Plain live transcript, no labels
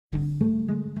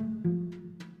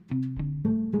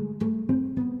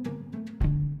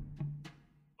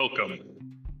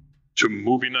to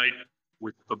movie night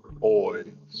with the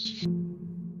boys.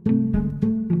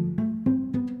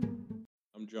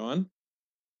 I'm John.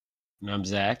 And I'm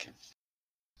Zach.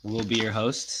 We'll be your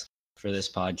hosts for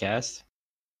this podcast.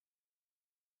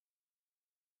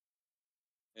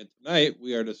 And tonight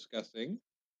we are discussing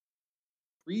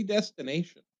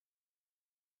Predestination.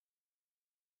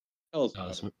 Tell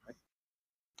us about it.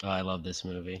 Oh, I love this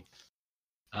movie.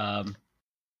 Yeah,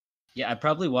 I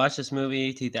probably watched this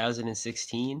movie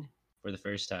 2016 for the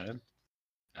first time.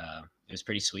 It was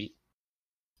pretty sweet.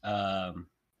 But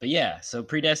yeah, so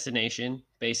Predestination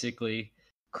basically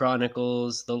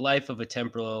chronicles the life of a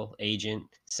temporal agent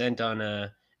sent on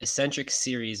a eccentric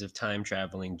series of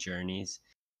time-traveling journeys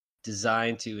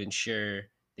designed to ensure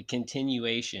the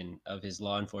continuation of his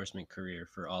law enforcement career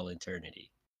for all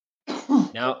eternity.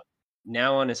 Now,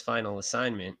 now on his final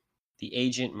assignment, the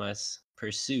agent must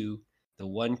pursue the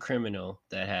one criminal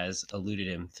that has eluded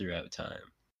him throughout time.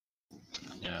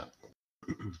 Yeah.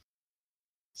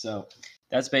 So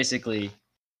that's basically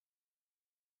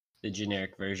the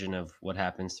generic version of what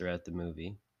happens throughout the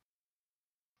movie,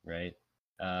 right?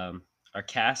 Our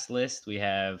cast list, we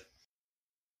have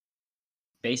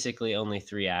basically only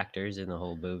 3 actors in the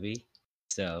whole movie.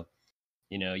 So,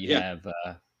 you have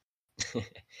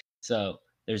so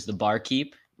there's the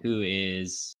barkeep, who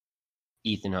is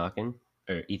Ethan Hawke.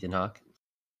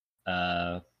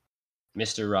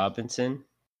 Mr. Robinson,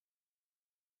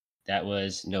 that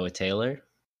was Noah Taylor.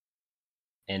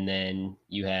 And then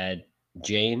you had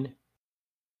Jane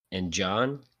and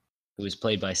John, who was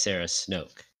played by Sarah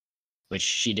Snook, which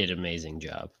she did an amazing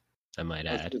job, I might She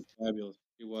add. was fabulous.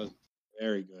 She was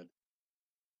very good.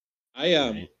 I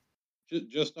Right?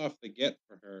 just off the get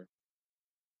for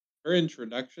her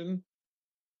introduction,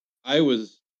 I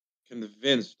was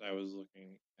convinced I was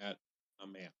looking at a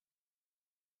man.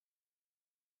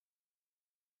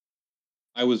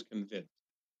 I was convinced.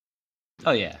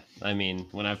 Oh yeah. I mean,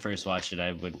 when I first watched it,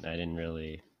 I wasn't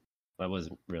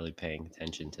really paying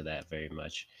attention to that very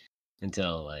much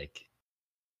until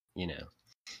you know,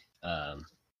 um,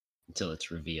 until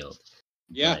it's revealed.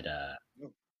 Yeah.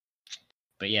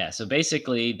 But yeah, so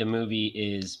basically the movie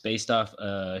is based off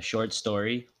a short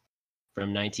story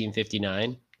from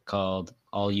 1959 called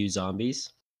All You Zombies,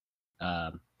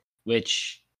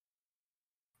 which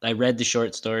I read the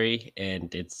short story,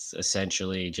 and it's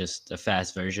essentially just a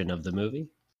fast version of the movie.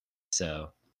 So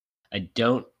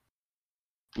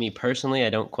me personally,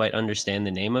 I don't quite understand the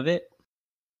name of it,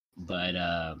 but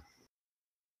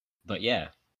yeah.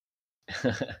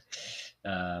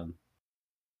 um,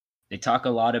 they talk a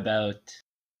lot about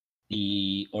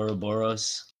the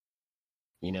Ouroboros,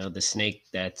 the snake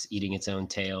that's eating its own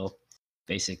tail,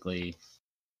 basically,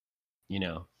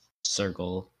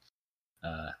 circle,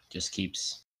 just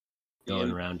keeps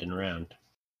going round and round.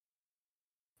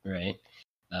 Right.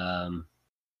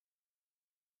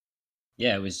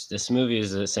 Yeah, this movie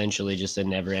is essentially just a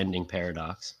never ending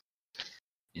paradox.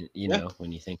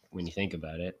 When you think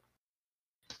about it.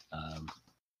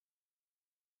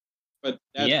 But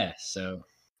so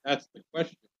that's the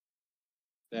question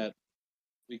that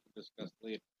we can discuss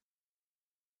later.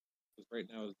 Because right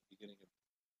now is the beginning of.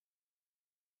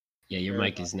 Yeah, your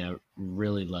mic is now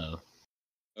really low.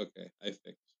 Okay, I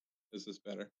fixed. Is this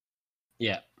better?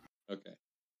 Yeah. Okay.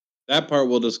 That part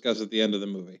we'll discuss at the end of the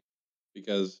movie,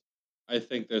 because I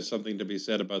think there's something to be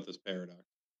said about this paradox.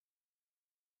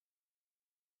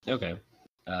 Okay.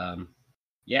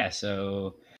 Yeah,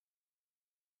 so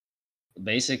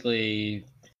basically,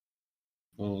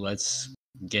 well, let's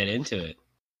get into it.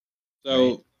 So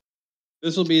right?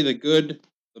 This will be the good,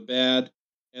 the bad,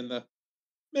 and the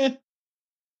meh.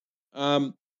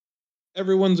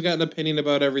 Everyone's got an opinion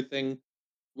about everything.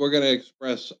 We're gonna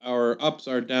express our ups,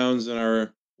 our downs, and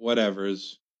our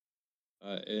whatevers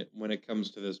when it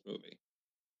comes to this movie.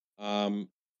 Um,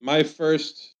 my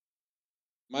first,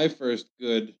 my first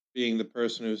good, being the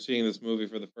person who's seeing this movie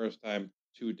for the first time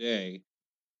today,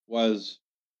 was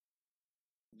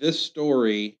this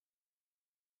story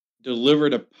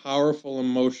delivered a powerful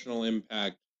emotional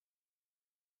impact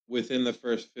within the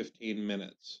first 15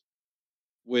 minutes,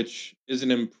 which is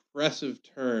an impressive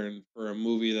turn for a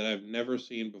movie that I've never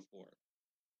seen before.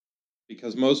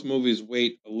 Because most movies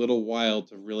wait a little while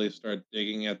to really start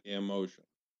digging at the emotion.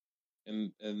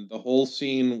 And the whole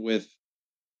scene with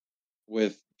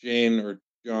Jane or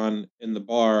John in the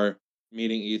bar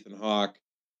meeting Ethan Hawke,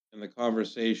 and the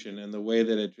conversation and the way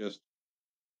that it just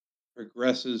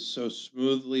progresses so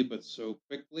smoothly but so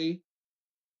quickly,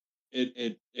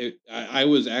 I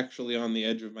was actually on the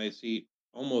edge of my seat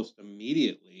almost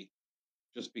immediately,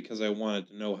 just because I wanted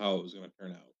to know how it was going to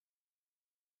turn out.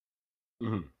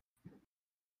 Mm-hmm.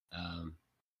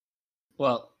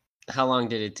 Well, how long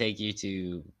did it take you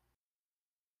to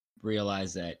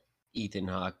realize that Ethan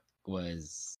Hawke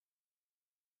was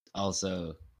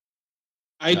also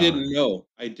I John? didn't know.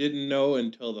 I didn't know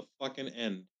until the fucking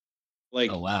end.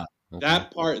 Oh Like wow. Okay.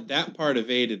 that part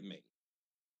evaded me.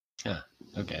 Huh.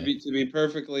 To Okay. be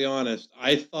perfectly honest,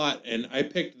 I thought, and I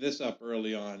picked this up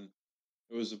early on.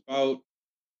 It was about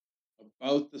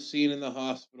the scene in the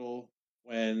hospital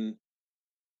when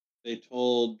they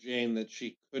told Jane that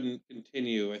she couldn't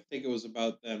continue. I think it was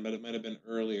about then, but it might have been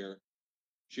earlier.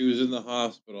 She was in the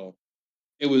hospital.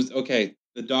 It was okay.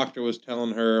 The doctor was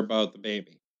telling her about the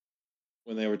baby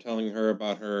when they were telling her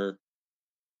about her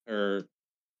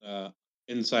uh,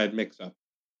 inside mix-up.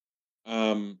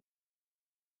 Um,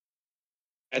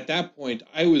 at that point,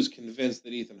 I was convinced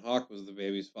that Ethan Hawke was the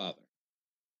baby's father,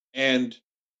 and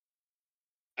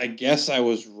I guess I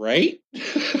was right.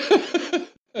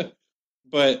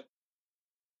 But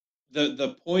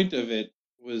the point of it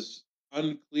was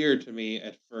unclear to me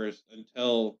at first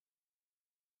until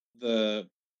the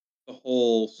the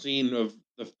whole scene of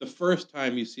the first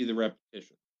time you see the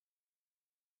repetition,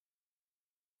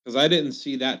 because I didn't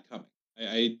see that coming.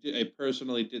 I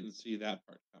personally didn't see that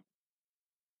part coming.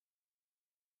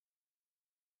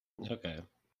 Okay.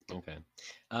 Okay.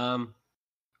 Um,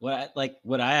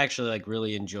 what I actually like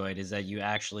really enjoyed is that you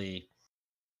actually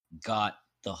got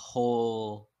the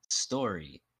whole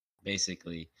story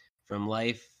basically from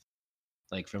life,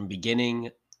 like from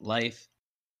beginning life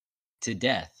to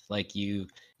death. Like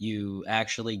you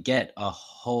actually get a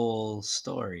whole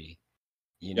story,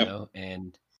 Yep.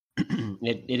 and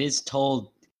it is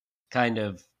told kind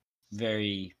of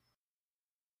very,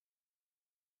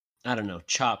 I don't know,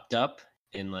 chopped up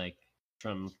in like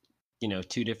from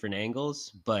two different angles,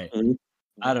 but Mhm.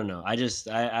 I Mhm. don't know.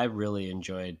 I really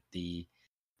enjoyed the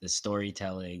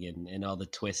storytelling and all the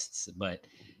twists, but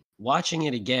watching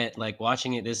it again, like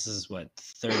watching it, this is what,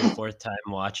 third or fourth time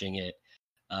watching it.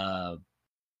 Uh,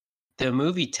 the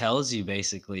movie tells you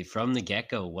basically from the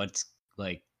get-go what's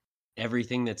like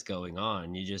everything that's going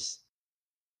on. You just,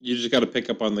 You just got to pick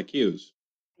up on the cues.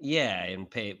 yeah, and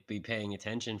be paying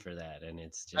attention for that, and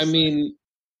it's I just like, mean,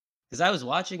 because I was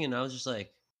watching and I was just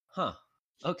like, huh,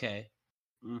 okay,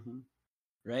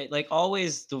 right? Like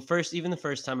always, even the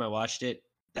first time I watched it,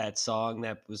 that song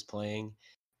that was playing,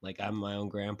 like I'm my own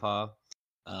grandpa.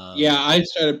 yeah, Um, I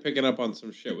started picking up on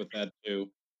some shit with that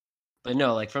too. but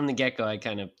no, like from the get go, I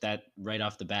kind of that right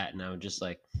off the bat, and I was just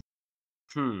like,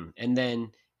 And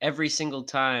then every single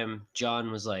time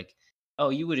John was like, "Oh,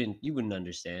 you wouldn't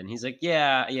understand." He's like,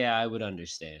 "Yeah, yeah, I would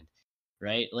understand."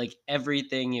 Right? Like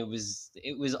everything, it was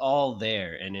all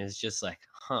there, and it's just like,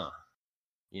 huh.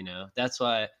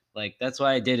 That's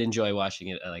why I did enjoy watching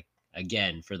it, like,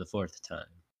 again for the fourth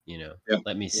time, Yeah.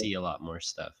 let me Yeah. see a lot more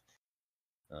stuff.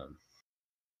 Um,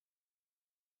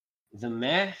 the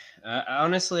meh,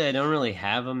 honestly, I don't really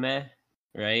have a meh,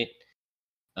 right?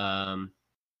 Um,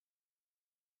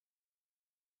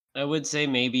 I would say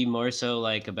maybe more so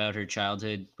like about her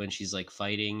childhood when she's like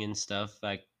fighting and stuff.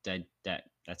 Like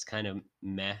that's kind of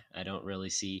meh. I don't really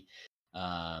see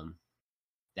um,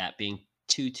 that being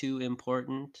too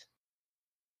important,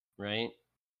 right?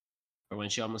 Or when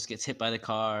she almost gets hit by the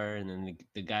car, and then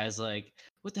the guy's like,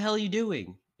 "What the hell are you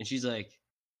doing?" And she's like,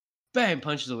 "Bam!"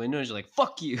 Punches the window, and she's like,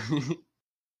 "Fuck you!"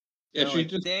 Yeah, I'm she like,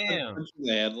 just "Damn." punched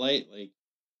the headlight. Like,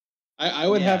 I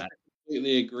would have Yeah, to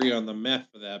completely agree on the meth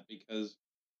for that because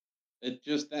it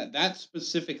just that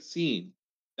specific scene,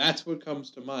 that's what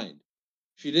comes to mind.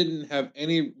 She didn't have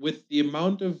any with the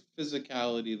amount of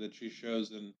physicality that she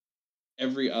shows in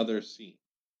every other scene.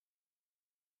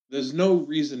 There's no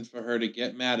reason for her to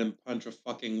get mad and punch a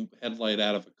fucking headlight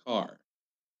out of a car.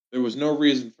 There was no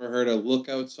reason for her to look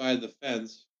outside the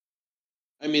fence.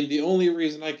 I mean, the only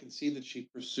reason I can see that she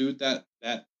pursued that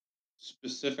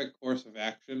specific course of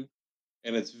action,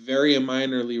 and it's very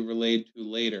minorly relayed to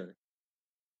later,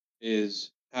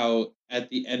 is how at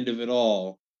the end of it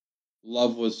all,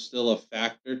 love was still a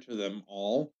factor to them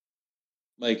all.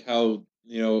 Like how,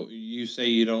 you say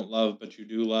you don't love, but you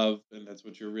do love, and that's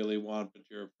what you really want, but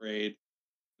you're afraid.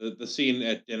 The scene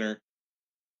at dinner.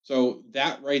 So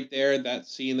that right there, that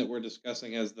scene that we're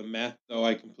discussing as the meh, though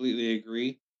I completely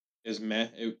agree, is meh.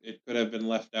 It could have been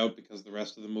left out because the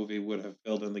rest of the movie would have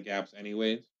filled in the gaps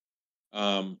anyways.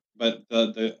 But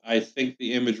the I think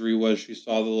the imagery was she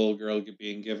saw the little girl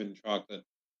being given chocolate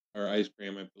or ice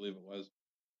cream, I believe it was,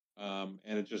 and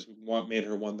it just made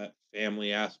her want that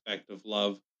family aspect of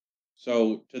love.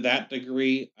 So to that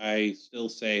degree, I still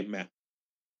say meh.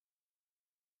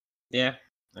 yeah.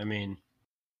 I mean,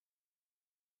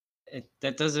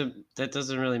 that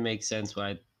doesn't really make sense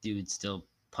why dude still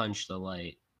punch the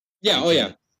light Yeah. Oh because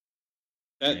yeah.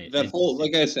 right? That whole,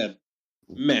 like I said,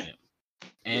 meh. Yeah.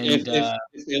 And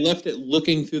If they left it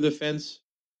looking through the fence,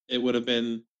 it would have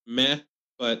been meh,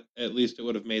 but at least it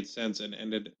would have made sense and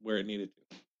ended where it needed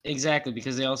to. exactly,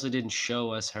 because they also didn't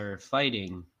show us her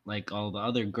fighting like all the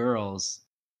other girls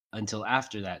until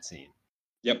after that scene,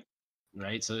 Yep.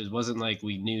 right? So it wasn't like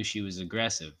we knew she was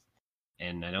aggressive,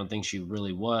 and I don't think she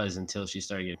really was until she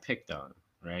started getting picked on,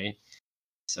 right?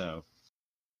 So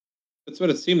That's what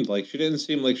it seemed like. She didn't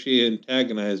seem like she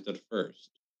antagonized at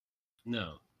first.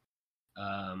 no,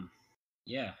 um,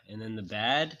 yeah. And then the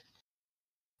bad,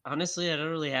 honestly, I don't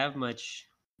really have much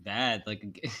bad. Like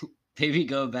maybe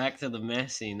go back to the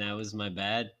mess scene. That was my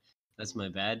bad. That's my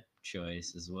bad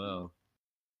choice as well.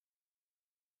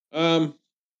 Um,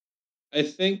 I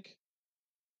think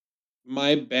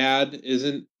my bad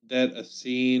isn't that a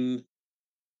scene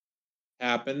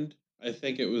happened. I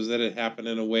think it was that it happened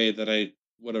in a way that I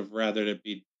would have rathered it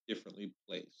be differently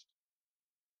placed.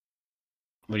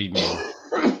 What do you mean?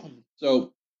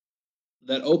 So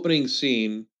that opening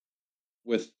scene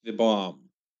with the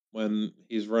bomb when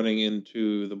he's running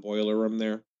into the boiler room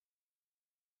there,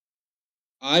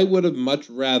 I would have much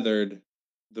rathered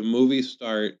the movie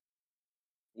start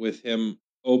with him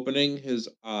opening his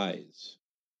eyes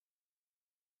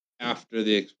after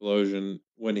the explosion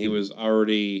when he was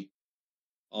already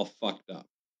all fucked up.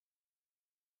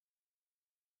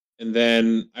 And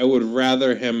then I would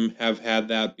rather him have had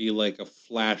that be like a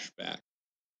flashback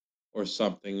or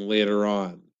something later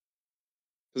on.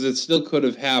 Because it still could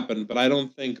have happened, but I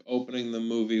don't think opening the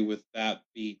movie with that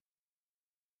beat,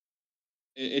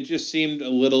 it just seemed a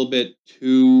little bit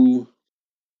too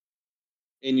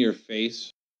in your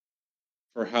face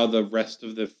for how the rest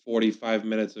of the 45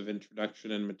 minutes of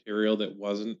introduction and material that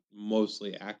wasn't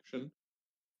mostly action.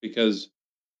 Because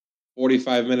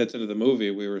 45 minutes into the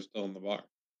movie, we were still in the bar.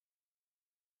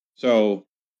 So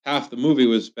half the movie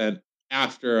was spent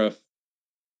after a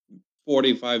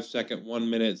 45-second, 1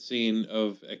 minute scene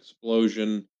of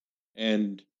explosion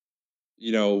and,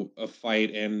 a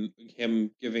fight and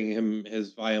him giving him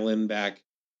his violin back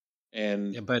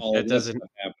and Yeah, but all of that stuff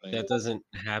happening. that doesn't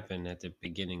happen at the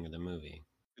beginning of the movie.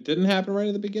 It didn't happen right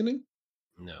at the beginning?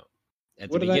 No.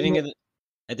 At the What did I beginning miss? of the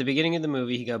At the beginning of the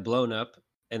movie, he got blown up,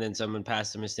 and then someone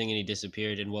passed him his thing, and he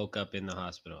disappeared and woke up in the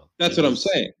hospital. That's It what I'm was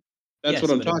saying. That's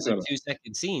what Yes, I'm but it was talking a about.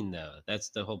 2-second scene, though. That's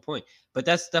the whole point. But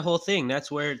that's the whole thing.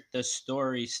 That's where the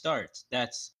story starts.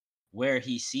 That's where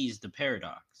he sees the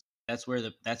paradox. That's where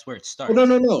it Oh, no, starts.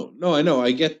 no, no. No, I know.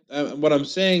 I get what I'm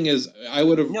saying is I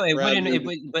would have No, it wouldn't. rather.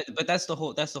 But that's the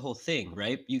whole thing,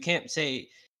 right? You can't say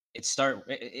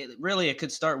really it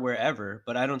could start wherever,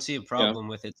 but I don't see a Yeah, problem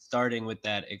with it starting with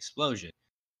that explosion,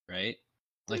 right?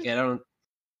 Like I don't,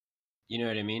 you know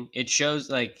what I mean? It shows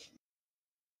like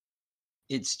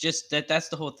it's just that's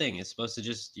the whole thing. It's supposed to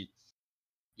just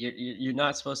you're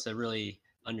not supposed to really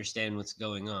understand what's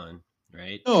going on,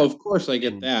 right? no, of course I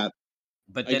get And that.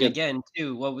 but I then get again,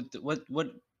 too,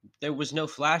 what there was no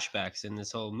flashbacks in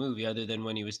this whole movie other than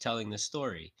when he was telling the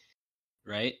story,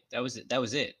 right? That was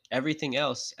it. Everything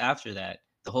else after that,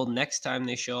 the whole next time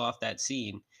they show off that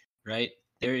scene, right?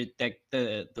 There that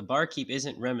the barkeep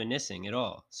isn't reminiscing at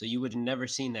all. So you would have never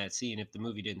seen that scene if the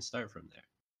movie didn't start from there,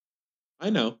 I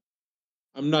know.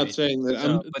 I'm not right? saying that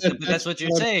So, but that's that's what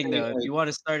you're what I'm saying saying, though. If like, you want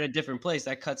to start a different place,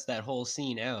 that cuts that whole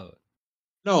scene out.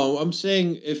 no, I'm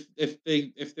saying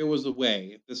if there was a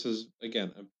way, this is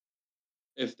again,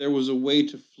 if there was a way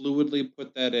to fluidly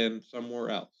put that in somewhere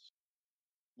else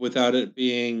without it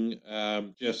being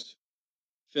just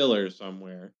filler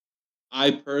somewhere,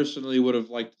 I personally would have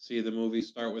liked to see the movie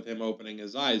start with him opening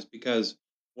his eyes because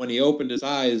when he opened his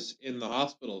eyes in the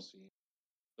hospital scene,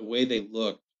 the way they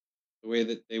looked, the way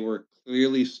that they were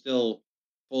clearly still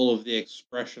full of the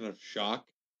expression of shock,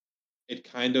 it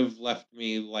kind of left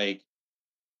me like,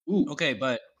 ooh, Okay,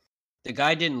 but the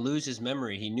guy didn't lose his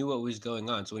memory. He knew what was going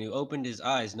on. So when he opened his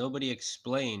eyes, nobody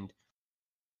explained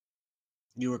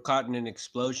you were caught in an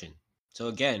explosion. So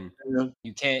again, you know,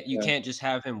 you yeah, can't just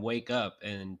have him wake up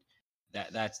and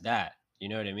that's that. You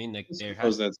know what I mean? Like I there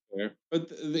suppose has that's fair.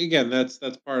 But again, that's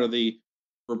part of the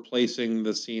replacing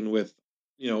the scene with,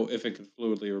 if it could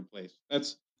fluidly replace.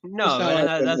 That's just no, how but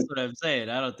I would that's have. what I'm saying.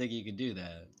 I don't think you could do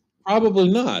that. Probably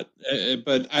not,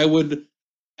 but I would,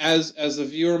 as a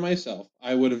viewer myself,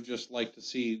 I would have just liked to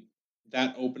see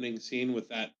that opening scene with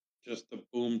that just the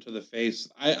boom to the face.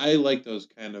 I like those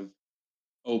kind of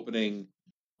opening,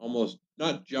 almost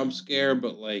not jump scare,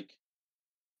 but like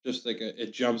just like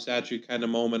it jumps at you kind of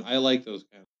moment. I like those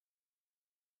kind.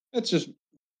 That's just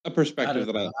a I perspective don't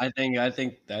that I. know. I think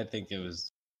it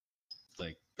was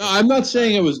like No, I'm perfectly not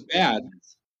saying it fine. was bad.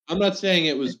 I'm not saying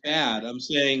it was bad. I'm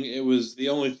saying it was the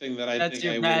only thing that I think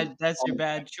I would have That's your called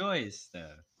bad. bad choice,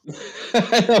 though.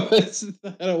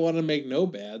 I don't want to make no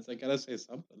bads. I gotta say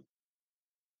something.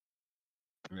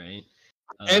 Right?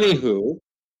 Um, Anywho,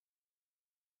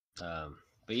 um,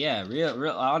 but yeah,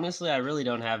 real honestly, I really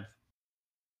don't have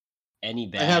any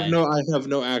I have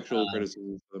no actual uh,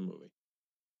 criticism for the movie.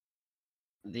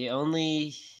 the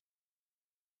only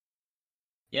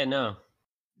yeah, no.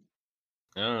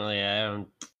 I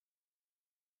don't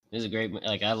it was a great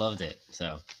like I loved it.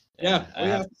 So, Yeah. yeah, Oh I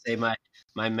yeah. have to say my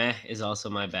meh is also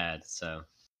my bad. So,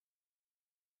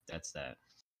 that's that.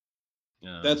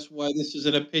 Um, That's why this is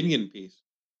an opinion piece.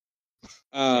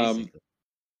 Um. basically.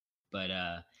 But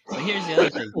here's the other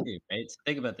thing too, right? So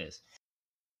think about this.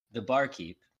 The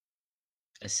barkeep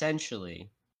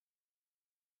essentially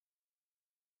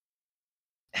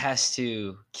has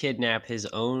to kidnap his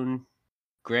own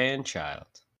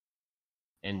grandchild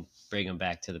and bring him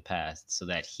back to the past so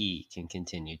that he can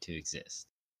continue to exist.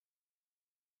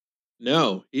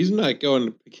 No, he's not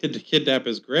going to kidnap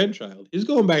his grandchild. He's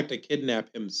going back to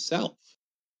kidnap himself.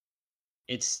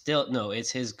 It's still no, it's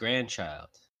his grandchild.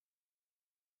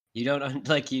 You don't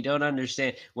like you don't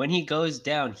understand. When he goes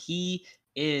down, he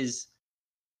is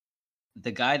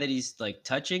the guy that he's like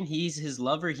touching, he's his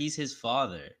lover, he's his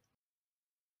father.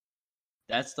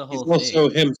 That's the He's whole also thing.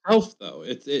 himself, though.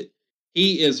 It.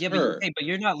 He is Yeah, but her. okay, but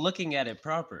you're not looking at it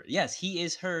proper. Yes, he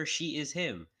is her, she is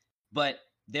him. But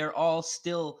they're all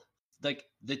still like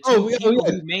Oh yeah.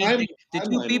 the two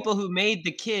Timeline. people who made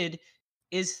the kid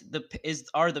is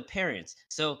are the parents.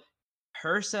 So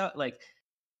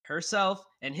herself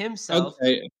and himself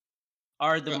Okay.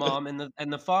 are the mom and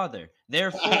the father.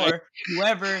 Therefore,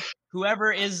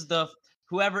 whoever is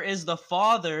the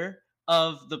father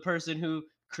of the person who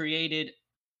created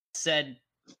said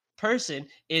person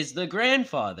is the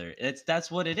grandfather.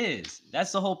 That's what it is.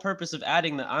 That's the whole purpose of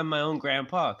adding the I'm my own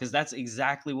grandpa because that's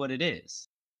exactly what it is.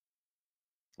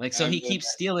 Like so I, he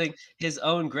keeps stealing his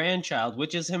own grandchild,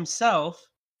 which is himself,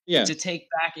 to yes. take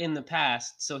back in the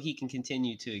past so he can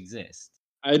continue to exist.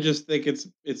 I just think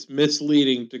it's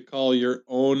misleading to call your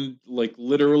own, like,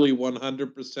 literally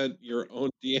 100% your own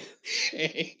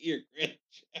DNA your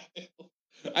grandchild.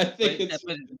 I think But it's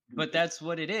that's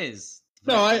what it is.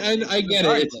 no, But I get it.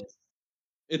 regardless,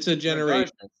 It's a generation.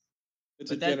 regardless.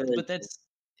 It's a But generation.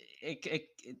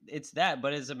 it's that.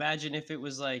 But as imagine if it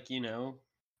was like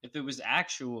if it was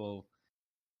actual.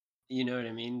 You know what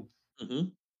I mean?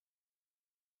 Mhm.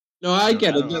 No, I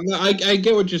get I it. don't know. No, I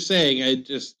get what you're saying. I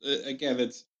just again,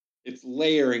 it's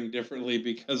layering differently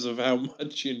because of how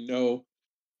much you know.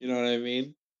 You know what I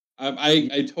mean? Yeah, I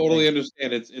like totally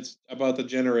understand. It's about the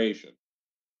generation.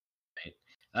 right.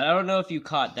 I don't know if you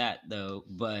caught that though,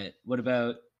 but what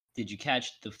about did you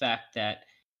catch the fact that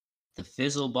the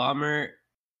Fizzle Bomber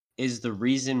is the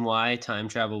reason why time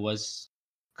travel was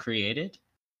created?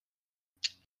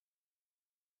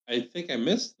 I think I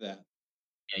missed that.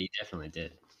 Yeah, you definitely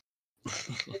did.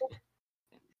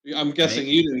 I'm guessing Right?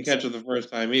 you didn't catch it the first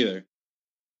time either.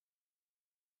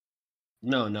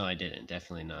 No, no, I didn't.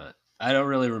 Definitely not. I don't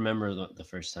really remember the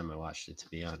first time I watched it, to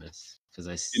be honest, because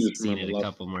You just seen remember it a love.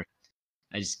 couple more.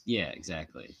 Yeah,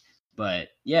 exactly. But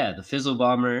yeah, the Fizzle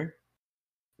Bomber,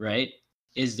 right,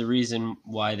 is the reason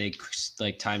why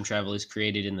like time travel is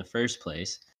created in the first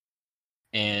place.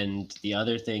 And the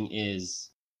other thing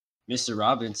is, Mr.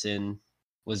 Robinson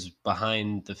was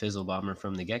behind the Fizzle Bomber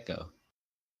from the get go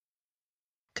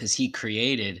because he's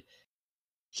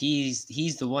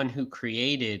the one who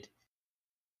created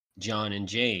John and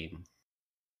Jane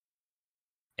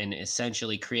and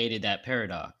essentially created that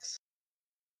paradox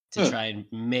to Huh. try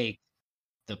and make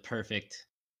the perfect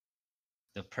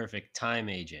time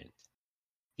agent.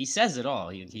 He says it all.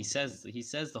 He says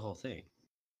the whole thing.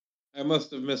 I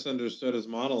must have misunderstood his Said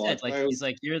monologue. like he's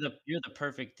like you're the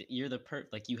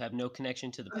like you have no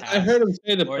connection to the I heard past him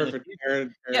say the or the perfect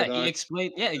future. Yeah, he paradox.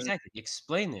 explained. Yeah, exactly. He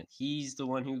explained it. He's the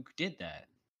one who did that.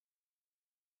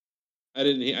 I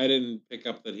didn't pick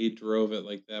up that he drove it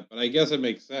like that, but I guess it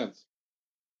makes sense.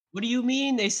 What do you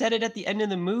mean? They said it at the end of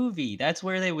the movie. That's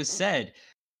where they was said.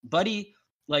 Buddy,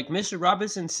 like Mr.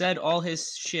 Robinson said all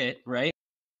his shit, right?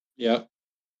 Yeah.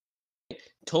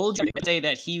 Told you to say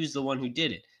that he was the one who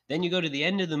did it. Then you go to the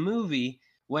end of the movie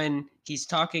when he's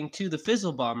talking to the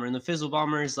Fizzle Bomber, and the Fizzle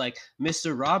Bomber is like,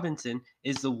 Mr. Robinson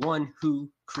is the one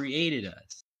who created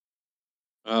us.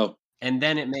 Oh, And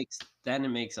then it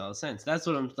makes all sense. That's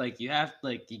what I'm like. You got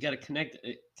to connect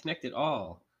it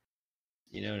all.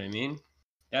 You know what I mean?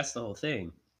 That's the whole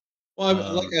thing. well, like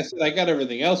Um, I said, I got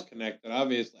everything else connected.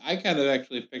 Obviously, I kind of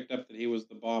actually picked up that he was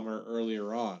the bomber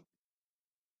earlier on.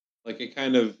 Like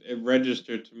it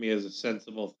registered to me as a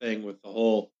sensible thing with the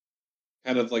whole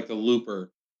kind of like the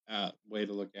Looper way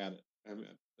to look at it.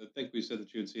 I think we said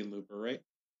that you had seen Looper, right?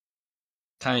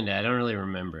 Kinda. I don't really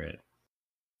remember it.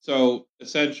 So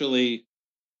essentially,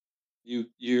 you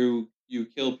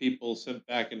kill people sent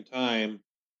back in time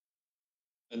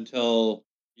until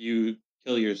you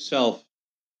kill yourself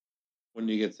when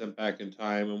you get sent back in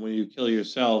time, and when you kill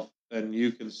yourself, then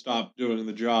you can stop doing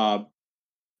the job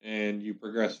and you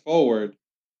progress forward,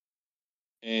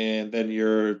 and then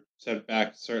you're sent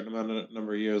back a certain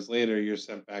number of years later. You're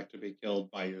sent back to be killed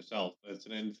by yourself. It's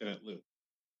an infinite loop.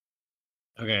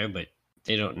 Okay, but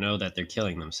they don't know that they're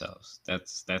killing themselves.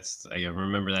 That's I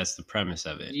remember that's the premise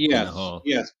of it, and the Yes, whole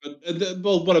yes, but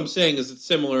well, what I'm saying is it's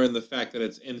similar in the fact that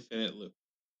it's infinite loop.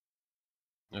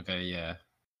 okay, yeah.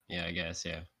 Yeah, I guess,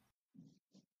 yeah.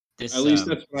 At This, least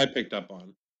that's what I picked up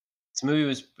on. this movie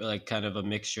was, like, kind of a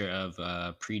mixture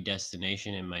of,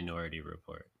 Predestination and Minority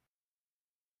Report.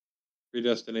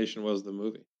 Predestination was the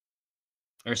movie.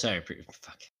 Or sorry,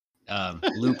 fuck.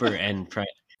 Looper and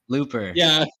Looper.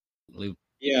 Yeah, Loop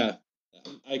yeah,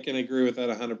 I can agree with that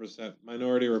 100%.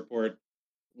 Minority Report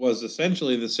was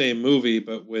essentially the same movie,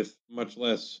 but with much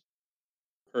less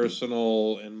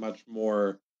personal and much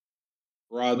more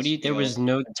broad What do you there scale. was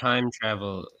no time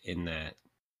travel in that.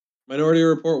 Minority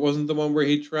Report wasn't the one where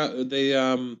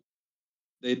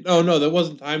they no, that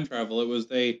wasn't time travel. It was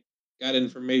they got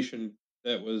information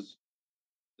that was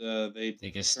they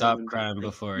They could stop determined crime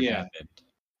before it yeah, happened.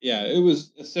 yeah, it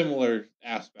was a similar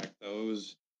aspect though. It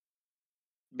was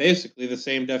basically the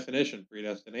same definition,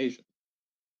 predestination.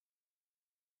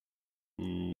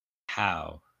 Mm,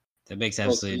 how? That makes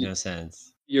Well, so absolutely no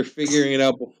sense. you're figuring it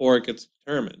out before it gets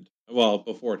determined. Well,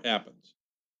 before it happens.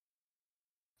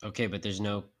 Okay, but there's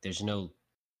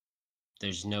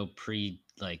no pre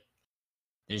like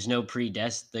there's no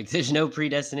there's no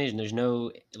predestination.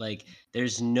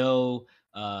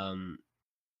 Um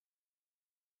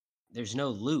there's no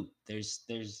loop. There's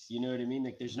you know what I mean?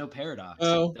 Like there's no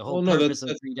paradox. Like Oh, the whole well, no, purpose of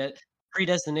that's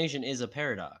predestination is a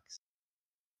paradox.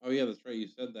 oh yeah, that's right. You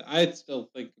said that. I still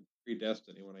think of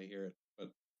predestiny when I hear it,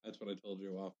 but that's what I told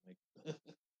you off mic.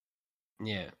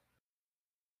 Yeah.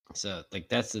 So like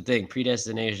that's the thing.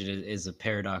 Predestination is a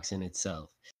paradox in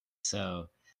itself. So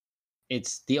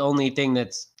it's the only thing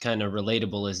that's kind of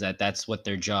relatable is that that's what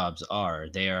their jobs are.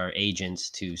 They are agents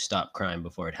to stop crime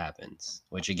before it happens,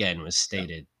 which again was Yeah,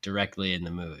 stated directly in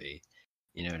the movie.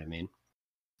 You know what I mean?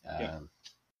 yeah. Um,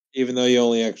 Even though you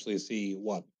only actually see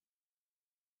one.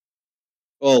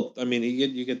 Well, I mean,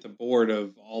 you get the board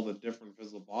of all the different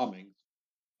fizzle bombings,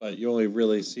 but you only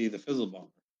really see the fizzle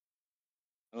bomber.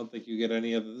 I don't think you get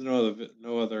any other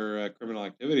no other criminal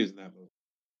activities in that movie.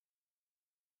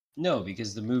 no,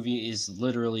 because the movie is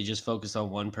literally just focused on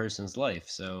one person's life.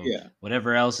 So Yeah,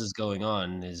 whatever else is going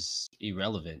on is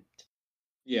irrelevant,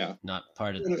 yeah. not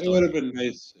part of the It would have story. been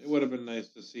nice. It would have been nice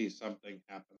to see something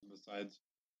happen besides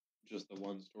just the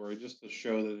one story, just to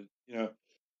show that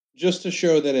just to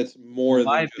show that it's more than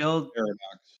Why just build a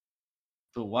paradox.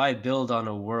 but why build on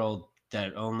a world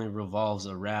that only revolves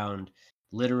around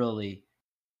literally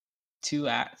two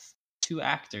act two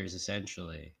actors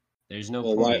essentially? There's no Well,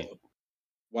 point.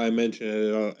 why mention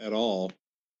it at all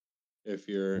if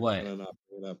you're What? gonna not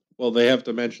bring it up? Well, they have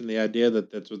to mention the idea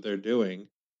that that's what they're doing,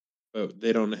 but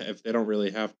they don't. If they don't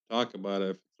really have to talk about it,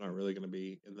 if it's not really going to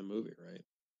be in the movie, right?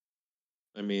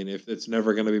 I mean, if it's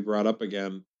never going to be brought up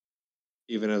again,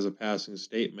 even as a passing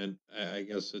statement, I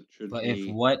guess it should But if be.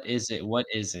 what is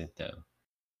it though?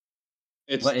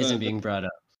 It's What isn't being brought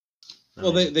up? I well,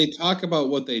 mean, they talk about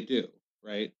what they do,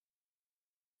 right?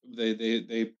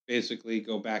 They basically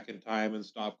go back in time and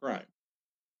stop crime,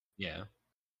 yeah.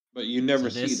 but you never So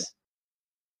see that. this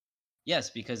yes,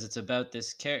 because it's about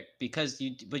this character because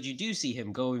but you do see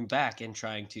him going back and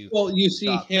trying to Well, you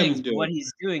see stop things, him but what doing he's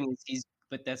it. doing is he's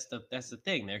but that's the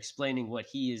thing. They're explaining what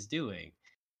he is doing.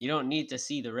 You don't need to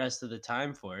see the rest of the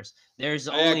time force.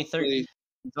 I actually,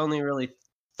 It's only really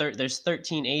there's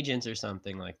 13 agents or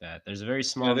something like that. There's a very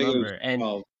yeah, I small think it was number, and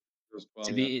 12. It was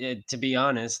 12, yeah. to be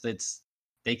honest, it's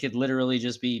they could literally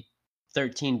just be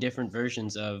 13 different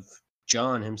versions of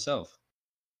John himself.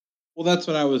 Well, that's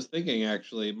what I was thinking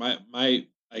actually.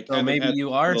 I So kind of had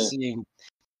this little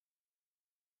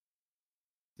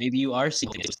maybe you are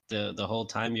seeing the whole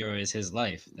time you're is his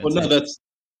life. well, That's no, it,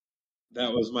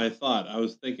 that was my thought. I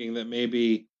was thinking that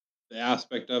maybe the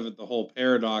aspect of it, the whole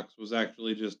paradox, was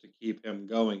actually just to keep him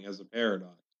going as a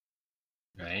paradox.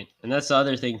 right? And that's the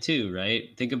other thing too,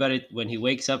 right? Think about it when he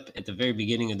wakes up at the very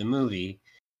beginning of the movie,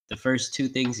 the first two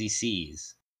things he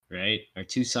sees, right, are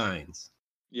two signs.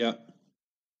 Yeah,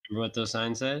 Remember what those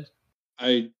signs said?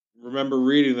 I remember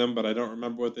reading them, but I don't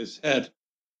remember what they said.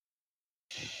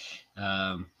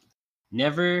 Um,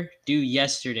 never do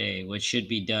yesterday what should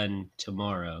be done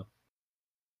tomorrow.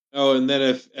 Oh, and then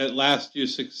if at last you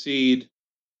succeed,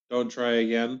 don't try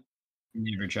again.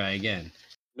 Never try again.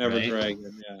 Never Right? try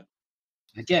again. Yeah.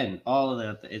 Again, all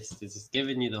of that. It's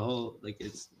giving you the whole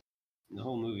it's the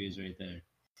whole movie is right there.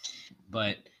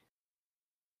 But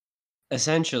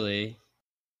essentially,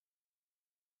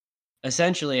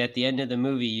 at the end of the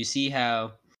movie, you see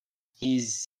how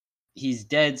he's he's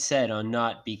dead set on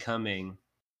not becoming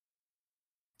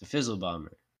the Fizzle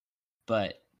Bomber.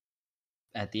 But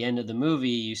at the end of the movie,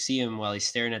 you see him while he's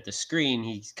staring at the screen,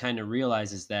 he kind of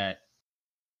realizes that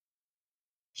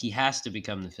he has to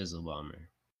become the Fizzle Bomber.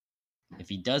 If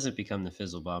he doesn't become the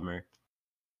Fizzle Bomber,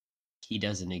 he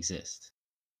doesn't exist,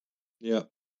 Yeah.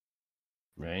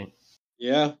 right?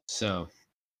 Yeah. So,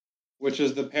 Which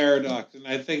is the paradox, and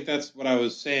I think that's what I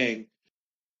was saying.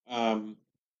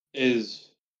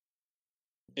 Is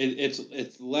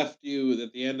it's left you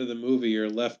at the end of the movie. You're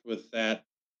left with that.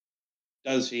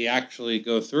 Does he actually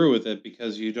go through with it?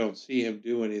 Because you don't see him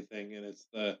do anything, and it's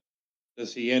the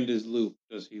does he end his loop?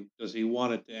 Does he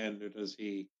want it to end, or does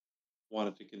he want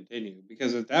it to continue?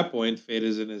 Because at that point, fate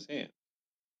is in his hand.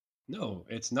 no,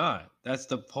 it's not. That's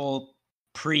the whole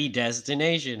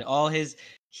predestination. All his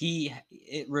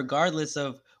regardless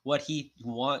of what he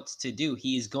wants to do,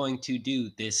 he is going to do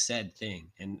this said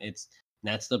thing, and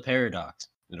that's the paradox.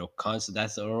 Constant.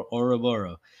 That's the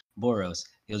Ouroboros. Boros.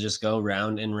 He'll just go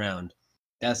round and round.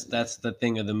 That's the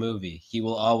thing of the movie. He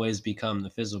will always become the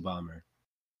Fizzle Bomber,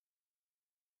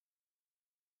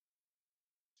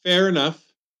 Fair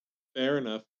enough. Fair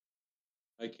enough.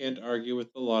 I can't argue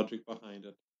with the logic behind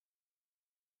it.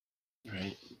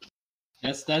 right?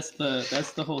 That's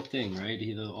the whole thing, right?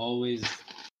 They'll always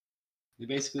they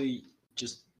basically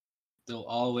just they'll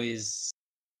always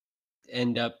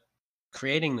end up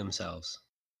creating themselves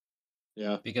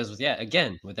Yeah. because yeah,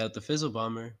 again, without the Fizzle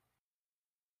Bomber,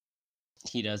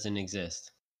 he doesn't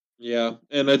exist. Yeah.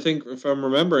 And I think if I'm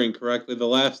remembering correctly, the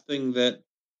last thing that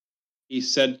he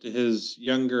said to his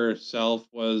younger self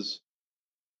was,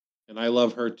 "And I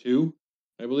love her too."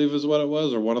 I believe is what it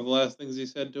was, or one of the last things he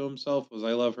said to himself was,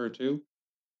 "I love her too."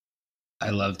 I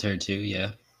loved her too.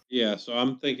 Yeah. Yeah, so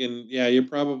I'm thinking, yeah, you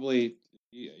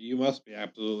must be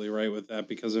absolutely right with that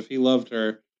because if he loved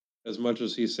her as much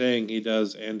as he's saying he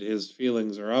does, and his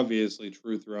feelings are obviously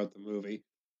true throughout the movie, it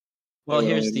Well, would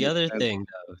here's only the make other sense. thing.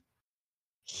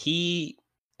 He,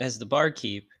 as the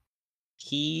barkeep,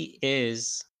 he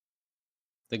is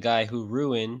the guy who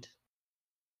ruined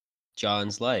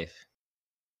John's life.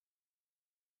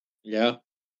 Yeah,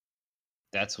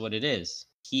 That's what it is.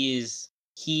 He is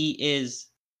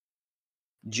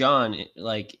John.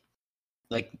 Like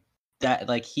that.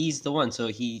 Like he's the one. So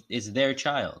he is their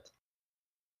child.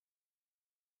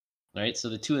 Right? So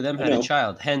the two of them I had a know.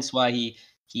 child. Hence why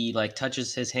he like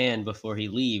touches his hand before he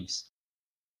leaves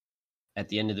at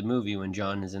the end of the movie when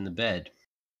John is in the bed,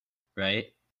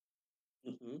 right?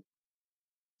 Hmm.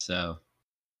 So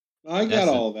I got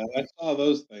that's the all of that. I saw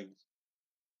those things.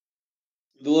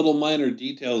 The little minor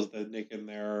details that Nick in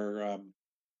there are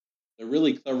they're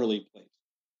really cleverly placed.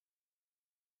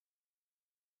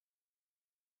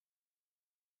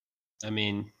 I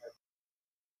mean,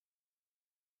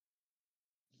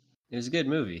 it was a good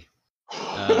movie.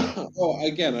 Oh,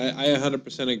 again, I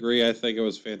 100% agree. I think it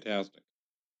was fantastic.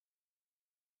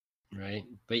 Right?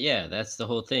 But yeah, that's the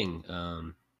whole thing.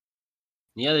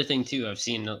 The other thing too, I've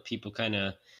seen people kind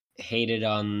of hated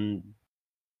on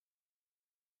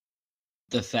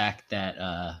the fact that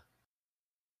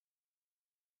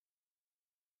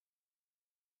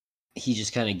he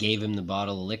just kind of gave him the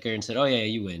bottle of liquor and said, "Oh yeah,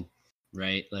 you win,"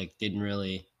 right? Like didn't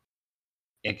really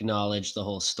acknowledge the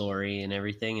whole story and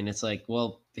everything. And it's like,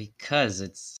 well, because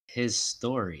it's his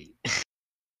story.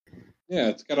 Yeah,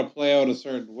 it's got to play out a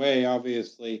certain way.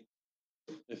 Obviously,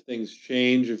 if things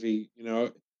change, if he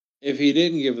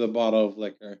didn't give the bottle of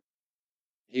liquor,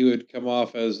 he would come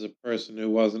off as a person who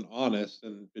wasn't honest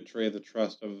and betray the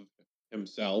trust of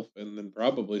himself and then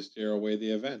probably steer away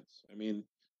the events. I mean,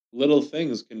 little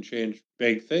things can change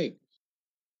big things.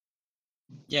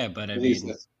 Yeah, but I At least mean,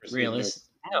 that's the perception of. realist.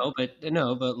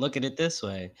 No, but look at it this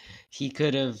way. He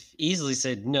could have easily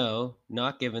said no,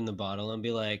 not given the bottle, and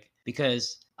be like,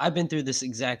 because I've been through this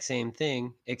exact same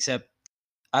thing, except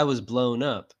I was blown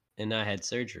up and I had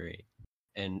surgery,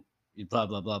 and blah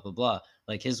blah blah blah blah.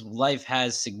 Like his life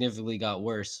has significantly got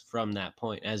worse from that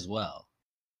point as well,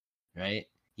 right?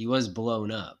 He was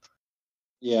blown up,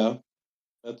 Yeah,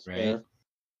 that's right? fair.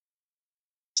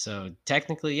 So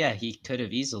technically, yeah, he could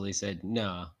have easily said,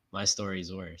 "No, my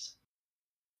story's worse."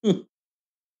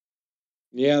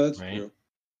 Yeah, that's right? true.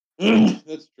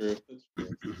 That's true. That's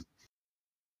true.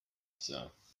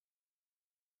 So,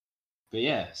 but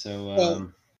yeah, so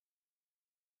Well,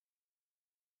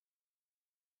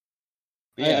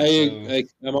 but yeah,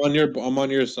 so I'm on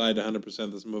your side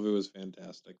 100%. This movie was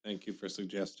fantastic. Thank you for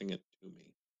suggesting it to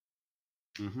me.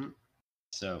 hmm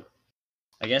so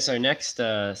I guess our next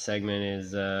segment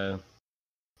is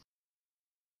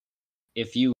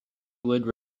if you would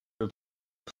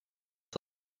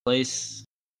replace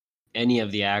any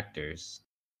of the actors,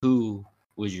 who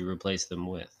would you replace them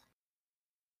with?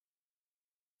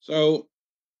 So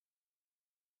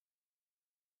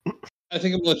I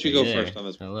think I'm gonna let Are you you go first there? on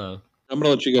this one. Hello. I'm gonna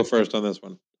let you go first on this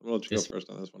one. I'm gonna let you go This first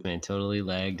on this one. man totally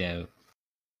lagged out.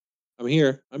 I'm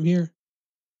here. I'm here.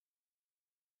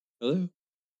 Hello.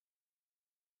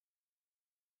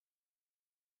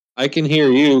 I can hear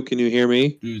you. Can you hear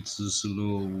me? It's a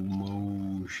slow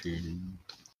motion.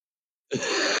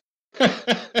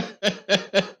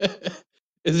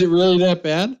 Is it really that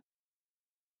bad?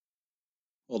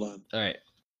 Hold on. All right.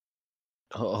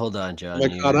 Hold on, Am John.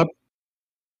 I caught up?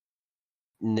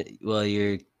 Well,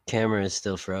 your camera is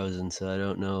still frozen, so I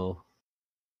don't know.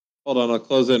 Hold on. I'll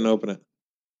close it and open it.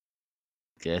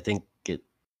 Okay, I think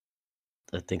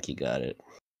you got it.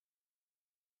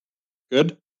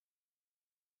 Good?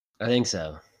 I think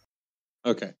so.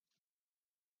 Okay.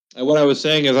 What I was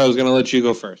saying is I was going to let you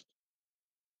go first.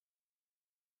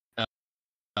 Oh,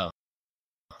 oh.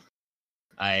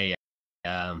 I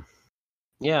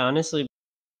yeah, honestly,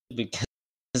 because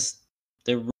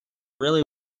there really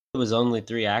was only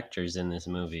 3 actors in this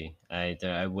movie. I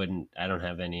don't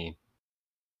have any.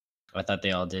 I thought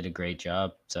they all did a great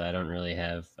job, so I don't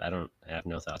have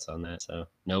no thoughts on that. So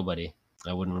nobody.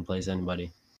 I wouldn't replace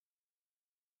anybody.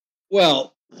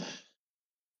 Well,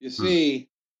 you Hmm. see,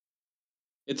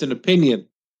 it's an opinion,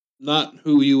 not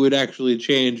who you would actually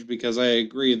change, because I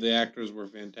agree the actors were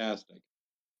fantastic.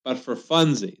 But for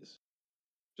funsies,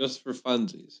 just for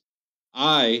funsies,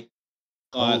 I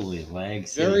thought Holy lag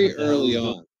city! very What the hell early is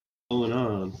on, going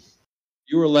on?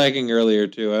 you were lagging earlier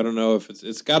too. I don't know if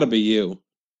it's got to be you,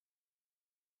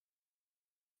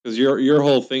 because your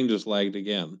whole thing just lagged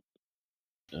again.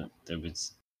 There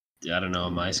was, I don't know,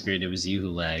 on my screen it was you who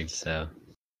lagged. So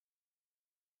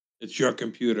It's your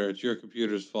computer. It's your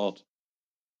computer's fault.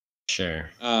 sure.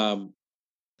 Um,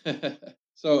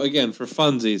 so again, for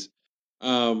funsies,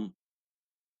 um,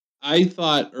 I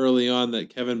thought early on that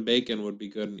Kevin Bacon would be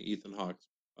good in Ethan Hawke's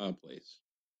place.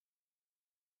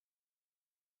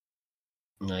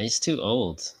 No, he's too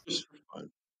old. Just for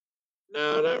fun.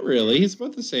 No, not really. He's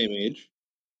about the same age.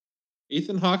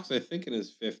 Ethan Hawke's, I think, in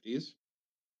his 50s.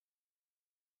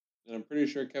 And I'm pretty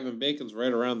sure Kevin Bacon's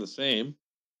right around the same.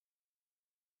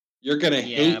 You're gonna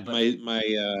Yeah, hate but my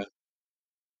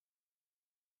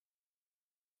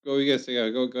go you guys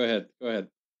say go ahead. Go ahead.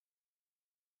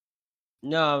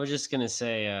 no, I was just gonna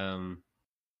say,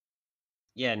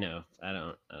 yeah, no, I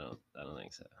don't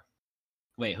think so.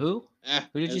 Wait, who? Ah,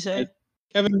 Who did you say?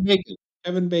 Kevin Bacon.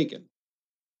 Kevin Bacon.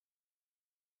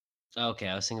 Okay,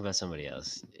 I was thinking about somebody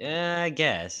else. Yeah, I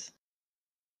guess,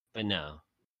 but no,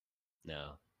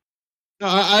 no. No,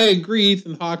 I agree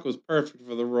Ethan Hawke was perfect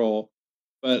for the role,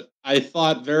 but I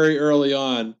thought very early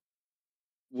on,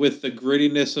 with the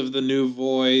grittiness of the new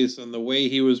voice and the way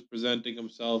he was presenting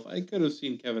himself, I could have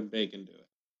seen Kevin Bacon do it.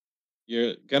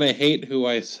 You're gonna hate who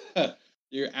I said.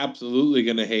 You're absolutely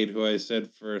gonna hate who I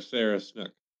said for Sarah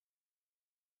Snook.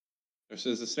 Or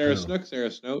says the Sarah Who? Snook, Sarah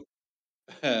Snoke.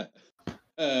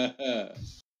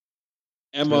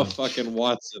 Emma Who? fucking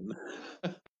Watson.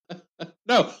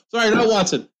 No, sorry, not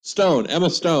Watson. Stone. Emma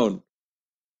Stone.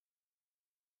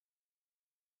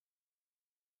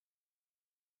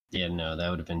 Yeah, no, that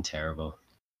would have been terrible.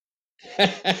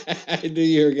 I knew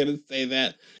you were gonna say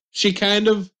that. She kind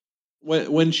of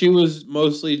when she was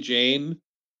mostly Jane,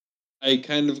 I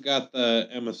kind of got the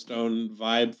Emma Stone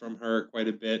vibe from her quite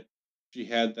a bit. She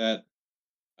had that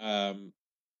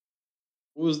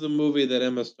what was the movie that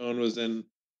Emma Stone was in?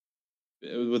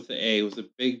 It was with the A. It was a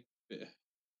big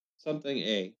something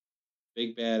A.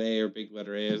 Big bad A or big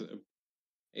letter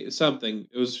A. Something.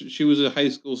 It was she was a high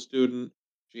school student.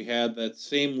 She had that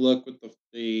same look with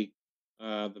the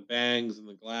bangs and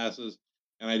the glasses,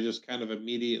 and I just kind of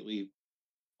immediately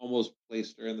almost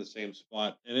placed her in the same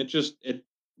spot, and it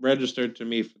registered to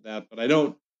me for that. But I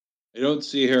don't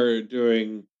see her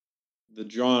doing the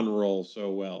John role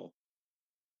so well.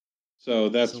 So So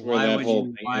that's where that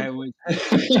whole why thing would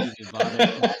you ends. even bother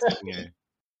casting her?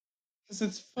 Because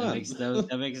it's That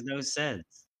fun. makes no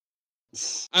sense.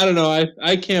 I don't know.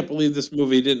 I can't believe this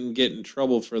movie didn't get in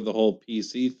trouble for the whole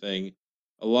PC thing.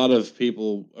 A lot of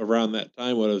people around that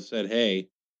time would have said, "Hey,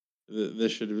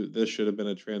 this should have been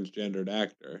a transgendered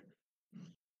actor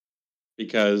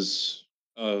because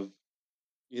of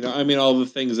I mean all the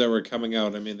things that were coming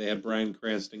out. I mean they had Bryan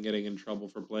Cranston getting in trouble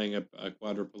for playing a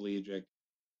quadriplegic.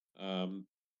 Um,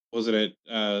 wasn't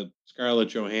it Scarlett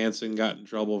Johansson got in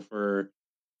trouble for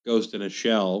Ghost in a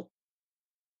Shell?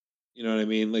 You know what I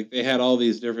mean? Like they had all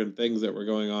these different things that were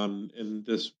going on in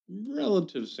this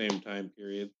relative same time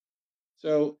period.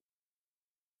 So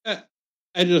I,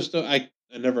 I just I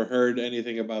never heard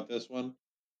anything about this one,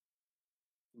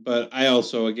 but I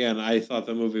also again I thought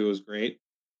the movie was great,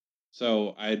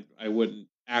 so I wouldn't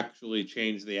actually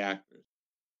change the actors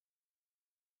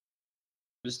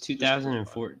It was just for fun.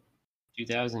 2004,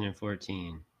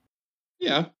 2014.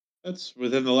 Yeah, that's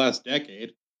within the last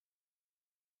decade.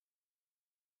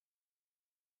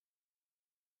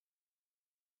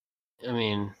 I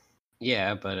mean,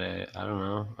 yeah, but I don't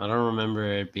know. I don't remember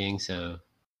it being so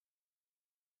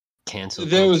cancel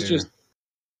There was just culture.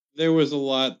 there was a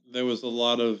lot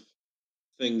of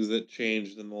things that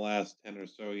changed in the last 10 or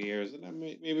so years, and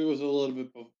maybe it was a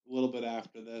little bit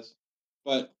after this,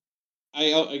 but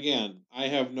again, I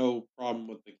have no problem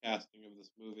with the casting of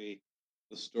this movie.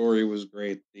 The story was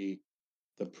great. The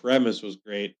premise was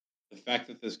great. The fact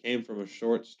that this came from a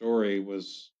short story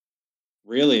was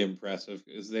really impressive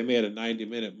because they made a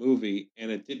 90-minute movie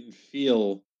and it didn't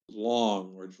feel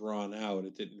long or drawn out.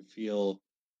 It didn't feel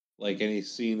like any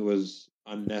scene was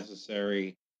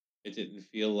unnecessary. It didn't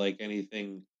feel like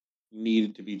anything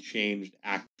needed to be changed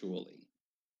actually.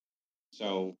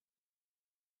 So,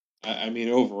 I mean,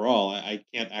 overall, I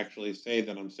can't actually say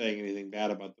that I'm saying anything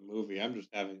bad about the movie. I'm just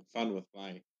having fun with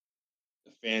my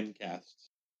the fan casts.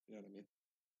 You know what I mean?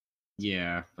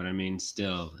 Yeah, but I mean,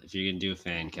 still, if you're gonna do a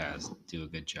fan cast, do a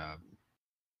good job.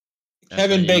 That's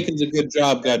why Kevin you. Bacon's a good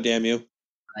job, goddamn you.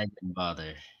 I didn't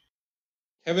bother.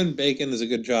 Kevin Bacon is a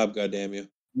good job, goddamn you.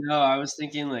 No, I was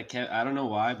thinking like I don't know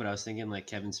why, but I was thinking like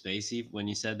Kevin Spacey when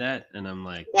you said that, and I'm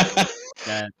like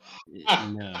that.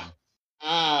 No,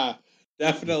 ah,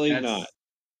 definitely not. that's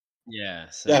yeah.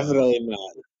 So Definitely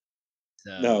not.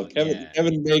 No, so Kevin yeah,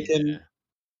 Kevin Bacon,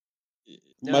 yeah.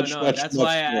 No, much, no, much, that's much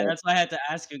why more. I had to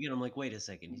ask you again. I'm like, wait a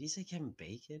second, did he say Kevin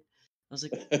Bacon? I was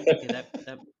like, okay,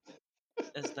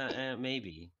 that's not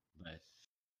maybe,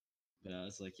 but I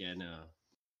was like, yeah, no,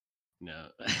 no.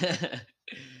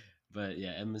 But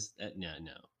yeah, no, no,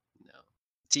 no.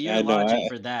 To your I know. logic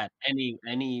for that,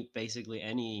 any basically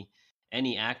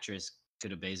any actress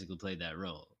could have basically played that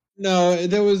role. No,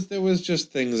 there was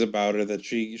just things about her that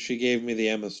she gave me the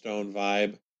Emma Stone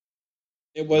vibe.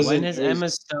 It When wasn't. has It was Emma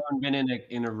Stone been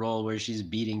in a role where she's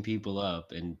beating people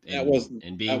up and that wasn't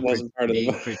part of the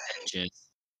being vibe. pretentious?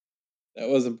 That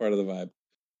wasn't part of the vibe.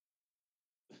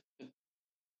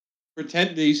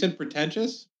 You said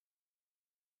pretentious?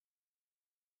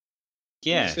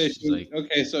 Did you Yeah, say she's she like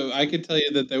okay, so I could tell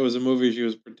you that there was a movie she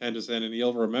was pretentious in, and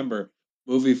you'll remember.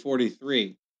 Movie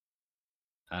 43.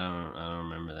 I don't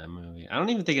remember that movie. I don't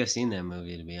even think I've seen that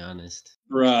movie to be honest.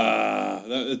 Bruh.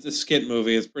 It's a skit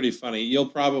movie, it's pretty funny. You'll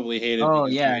probably hate it Oh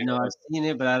because you yeah, hate no, all I've that. seen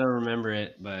it, but I don't remember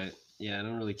it. But yeah, I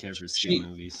don't really care for skit She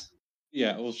movies.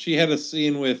 Yeah, well, she had a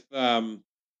scene with, I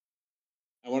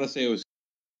wanna say it was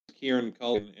Kieran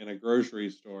Culkin in a grocery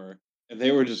store, and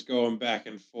they were just going back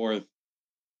and forth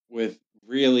with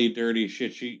really dirty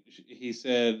shit. He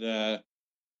said,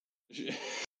 she,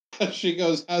 she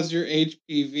goes, "How's your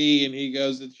HPV?" And he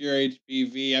goes, "It's your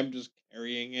HPV. I'm just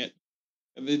carrying it."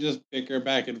 And they just bicker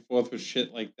back and forth with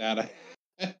shit like that.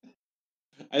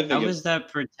 I think How it's is that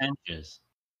pretentious?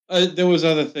 there was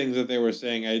other things that they were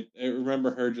saying. I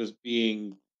remember her just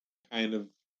being kind of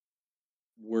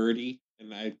wordy,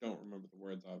 and I don't remember the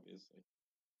words obviously,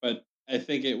 but I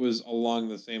think it was along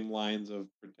the same lines of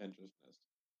pretentiousness.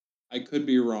 I could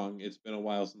be wrong. It's been a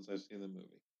while since I've seen the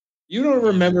movie. You don't Definitely.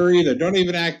 remember either. Don't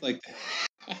even act like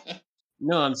that.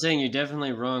 No, I'm saying you're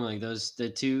definitely wrong. Like those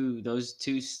two,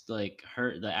 like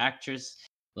the actress,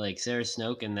 like Sarah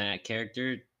Snoke and that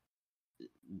character.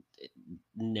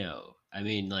 No, I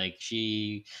mean like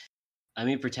I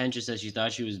mean pretentious that she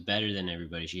thought she was better than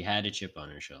everybody. She had a chip on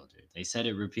her shoulder. They said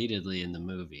it repeatedly in the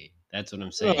movie. That's what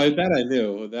I'm No, saying. that I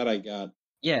knew. That I got.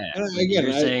 Yeah, And but again,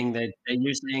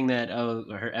 you're saying that oh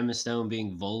her Emma Stone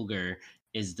being vulgar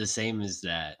is the same as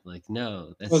that. Like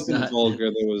no, that's wasn't not.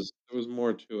 vulgar. There was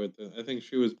more to it. I think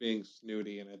she was being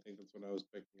snooty, and I think that's what I was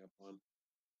picking up on.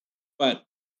 But,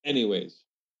 anyways,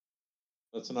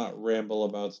 let's not ramble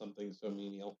about something so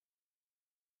menial.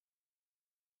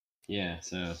 Yeah.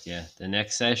 So yeah, the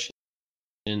next session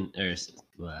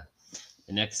blah,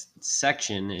 the next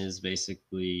section is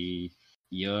basically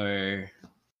your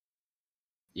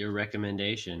your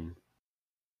recommendation.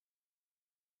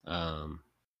 Um,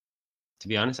 To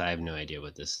be honest, I have no idea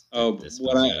what Oh, this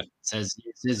what I movie says.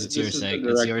 It says this is the it's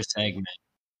direct your segment.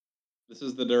 this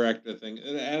is the director thing,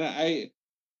 and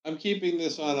I'm keeping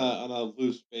this on a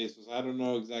loose basis. I don't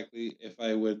know exactly if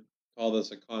I would call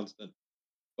this a constant,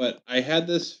 but I had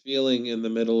this feeling in the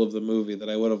middle of the movie that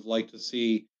I would have liked to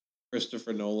see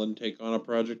Christopher Nolan take on a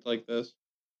project like this.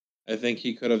 I think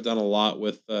he could have done a lot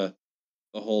with the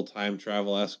whole time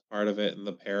travel esque part of it and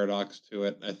the paradox to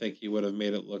it. I think he would have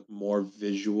made it look more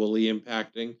visually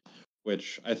impacting,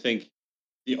 which I think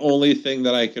the only thing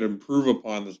that I could improve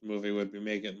upon this movie would be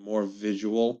make it more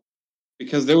visual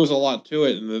because there was a lot to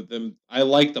it, and I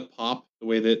like the pop, the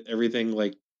way that everything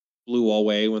like flew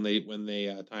away when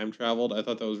they time traveled. I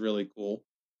thought that was really cool,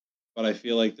 but I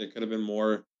feel like there could have been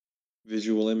more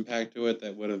visual impact to it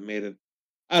that would have made it.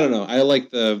 I don't know. I like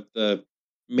the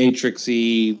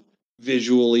matrixy,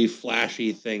 visually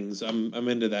flashy things. I'm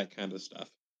into that kind of stuff.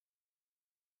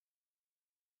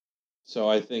 So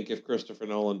I think if Christopher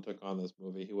Nolan took on this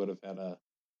movie, he would have had a.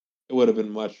 It would have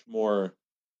been much more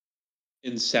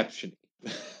Inception.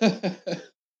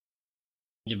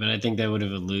 Yeah, but I think that would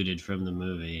have eluded from the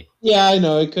movie. Yeah, I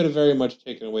know it could have very much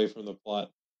taken away from the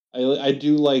plot. I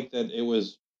do like that it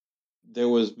was there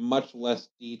was much less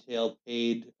detail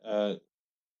paid to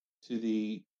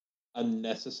the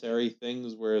unnecessary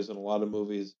things, whereas in a lot of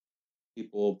movies,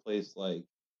 people will place like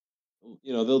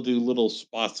they'll do little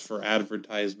spots for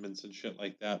advertisements and shit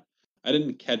like that. I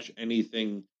didn't catch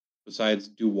anything besides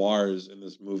douars in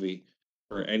this movie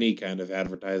for any kind of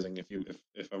advertising.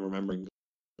 If I'm remembering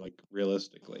like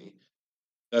realistically,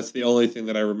 that's the only thing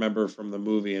that I remember from the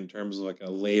movie in terms of like a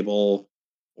label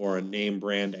or a name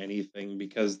brand anything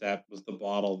because that was the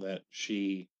bottle that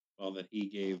that he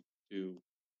gave to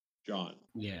John.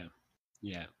 Yeah,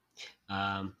 yeah.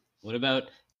 What about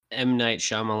M Night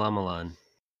Shyamalan?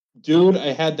 Dude, I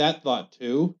had that thought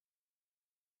too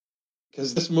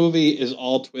because this movie is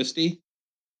all twisty.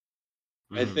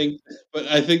 I Hmm. think, but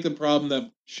I think the problem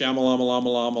that Shamalama Lama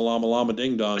Lama Lama Lama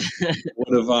Ding Dong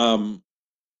would have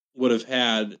would have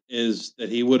had is that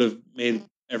he would have made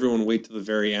everyone wait to the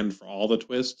very end for all the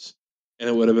twists, and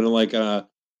it would have been like a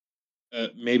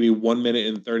maybe 1 minute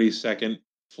and 30-second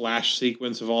flash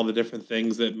sequence of all the different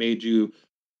things that made you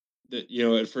that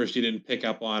at first you didn't pick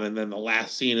up on, and then the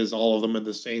last scene is all of them in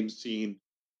the same scene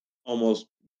almost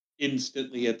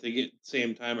instantly at the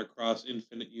same time across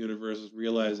infinite universes,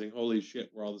 realizing, holy shit,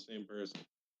 we're all the same person.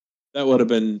 That would have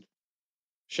been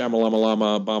Shamalama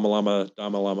Lama, Bamalama,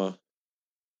 Damalama.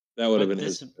 That would have But been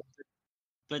his. this,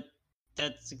 but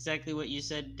that's exactly what you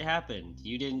said happened.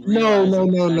 You didn't No, realize no,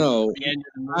 until no, at no. the end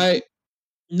of the movie I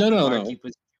no, the no, no. barkeep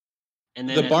was, and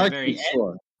then The barkeep,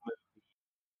 sure,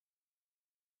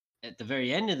 at the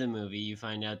very end of the movie, you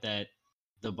find out that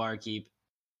the barkeep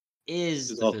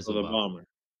is is the also fizzle the bomb. bomber.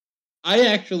 I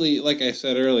actually, like I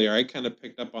said earlier, I kind of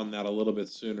picked up on that a little bit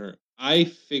sooner. I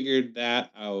figured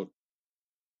that out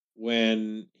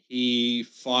when he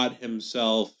fought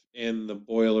himself in the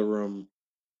boiler room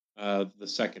the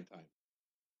second time.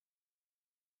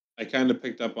 I kind of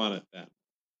picked up on it then.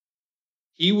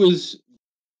 He was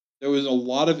There was a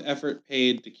lot of effort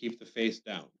paid to keep the face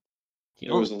down. He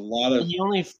There only was a lot of he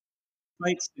only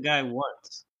fights the guy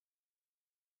once.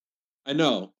 I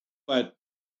know, but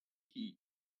he,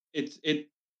 it He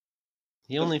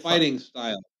the only fought. fighting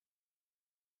style.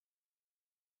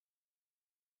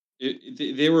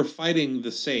 They were fighting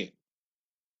the same.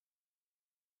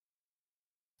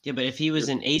 Yeah, but if he was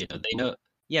You're, an agent, they know.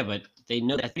 Yeah, but they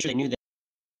know that. I'm sure they knew that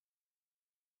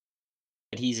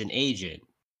he's an agent.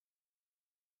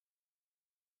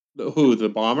 who the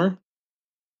bomber?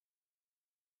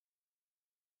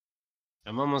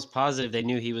 I'm almost positive they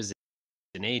knew he was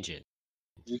an agent.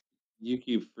 You, you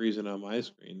keep freezing on my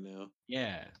screen now.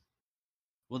 Yeah.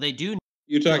 Well, they do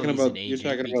You're know talking he's an about you're agent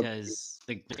talking about. because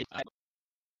the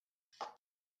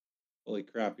Holy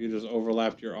crap! You just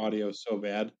overlapped your audio so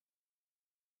bad.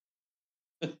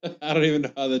 I don't even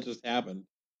know how that just happened.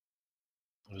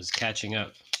 I was catching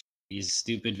up. These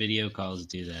stupid video calls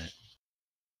do that.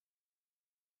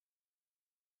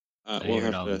 I We'll hear it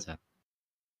have all the to time.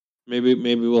 maybe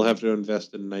we'll have to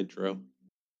invest in nitro.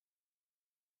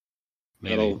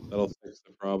 Maybe. That'll fix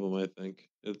the problem. I think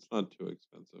it's not too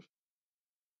expensive.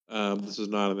 This is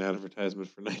not an advertisement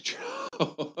for nitro.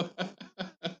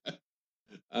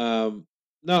 um,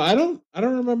 no, I don't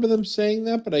remember them saying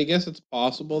that, but I guess it's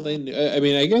possible they knew. I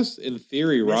mean, I guess in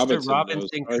theory, Mr. Robinson knows.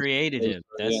 Robinson So I created suppose, him.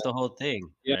 yeah, That's the whole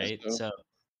thing, yeah, right? so So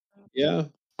yeah,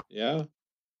 yeah,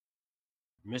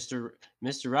 Mr.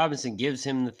 Robinson gives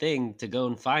him the thing to go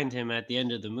and find him at the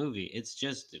end of the movie. It's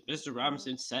just Mr.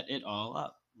 Robinson set it all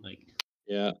up. Like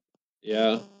yeah,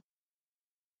 yeah.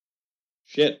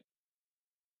 Shit.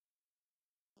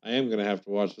 I am gonna have to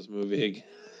watch this movie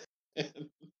again.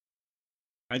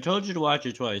 I told you to watch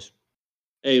it twice.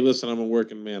 Hey, listen, I'm a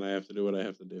working man. I have to do what I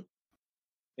have to do.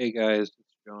 Hey guys,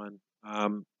 it's John.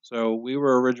 So we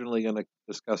were originally going to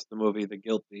discuss the movie The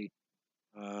Guilty,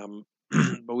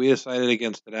 but we decided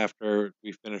against it after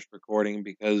we finished recording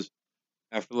because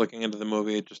after looking into the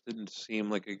movie, it just didn't seem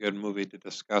like a good movie to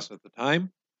discuss at the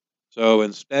time. So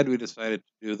instead, we decided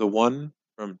to do The One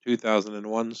from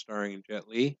 2001, starring Jet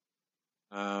Li.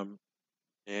 Um,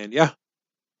 and yeah,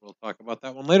 we'll talk about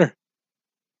that one later.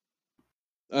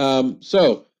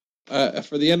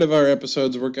 For the end of our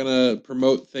episodes, we're going to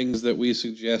promote things that we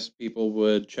suggest people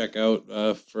would check out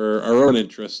for our own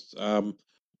interests.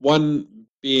 One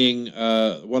being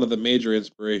one of the major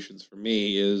inspirations for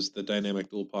me is the Dynamic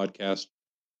Duel podcast,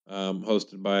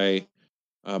 hosted by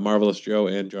Marvelous Joe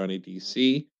and Johnny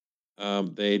DC.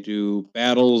 They do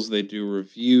battles, they do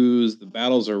reviews. The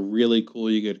battles are really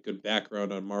cool. You get good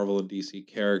background on Marvel and DC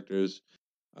characters,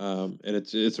 and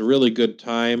it's a really good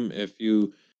time if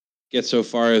you get so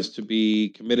far as to be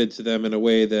committed to them in a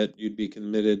way that you'd be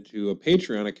committed to a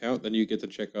Patreon account, then you get to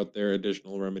check out their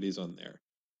additional remedies on there.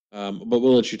 But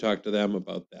we'll let you talk to them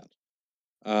about that.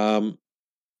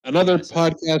 Another Yeah, so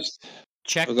podcast.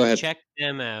 Oh, go ahead. check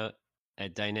them out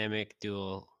at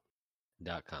dynamicduel.com.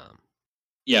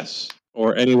 Yes,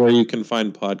 or anywhere you can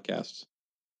find podcasts.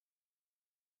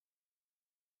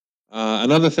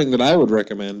 Another thing that I would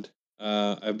recommend,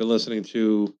 I've been listening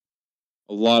to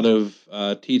a lot of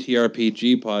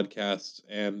TTRPG podcasts,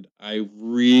 and I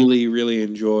really, really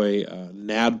enjoy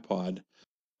NADPod.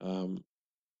 Um,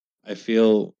 I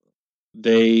feel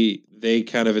they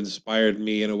kind of inspired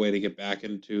me in a way to get back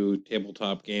into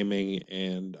tabletop gaming,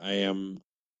 and I am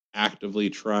actively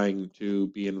trying to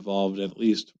be involved in at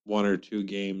least one or two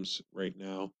games right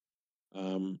now,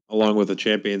 along with a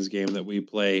champions game that we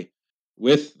play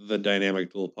with the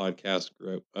Dynamic Duel podcast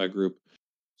group.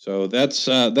 So that's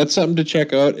something to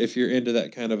check out if you're into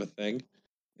that kind of a thing.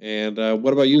 And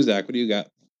what about you, Zach? What do you got?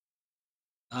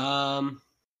 I'm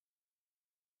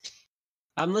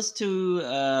listening to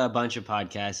a bunch of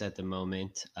podcasts at the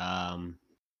moment.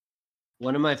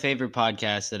 One of my favorite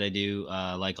podcasts that I do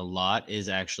like a lot is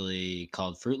actually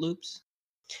called Fruit Loops,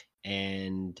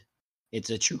 and it's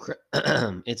a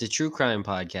it's a true crime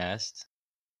podcast,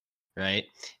 right?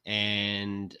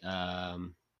 And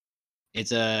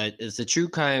it's a true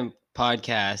crime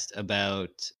podcast about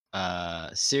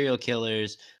serial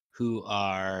killers who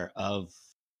are of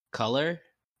color,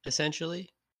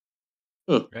 essentially,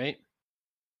 Huh. right?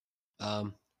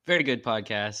 Very good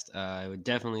podcast. I would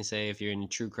definitely say if you're into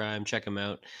true crime, check them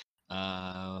out.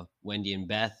 Wendy and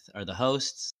Beth are the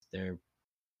hosts. They're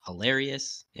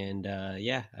hilarious, and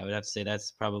yeah, I would have to say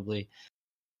that's probably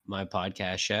my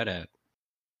podcast shout out.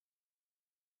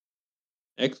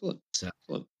 Excellent. So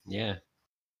Excellent. yeah,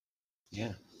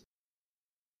 yeah.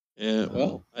 Yeah.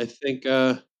 Well, I think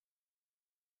that's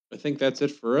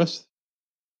it for us.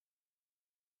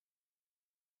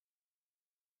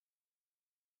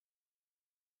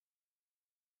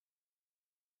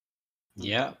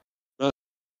 Yeah.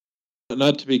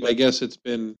 Not to be. I guess it's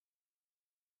been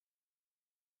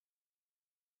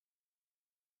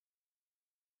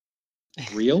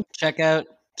real. check out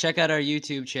our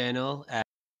YouTube channel at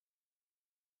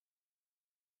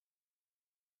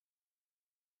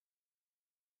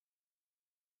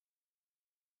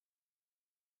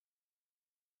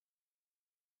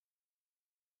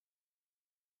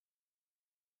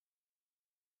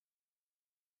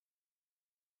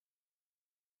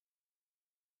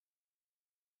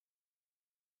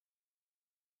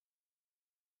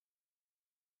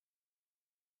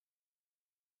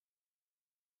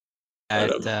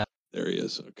There he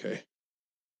is. Okay.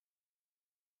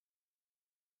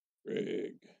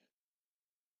 Greg.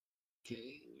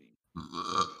 okay.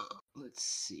 Let's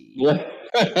see. Yeah,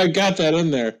 I got that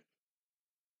in there.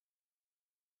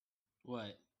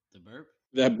 What? The burp?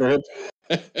 That burp.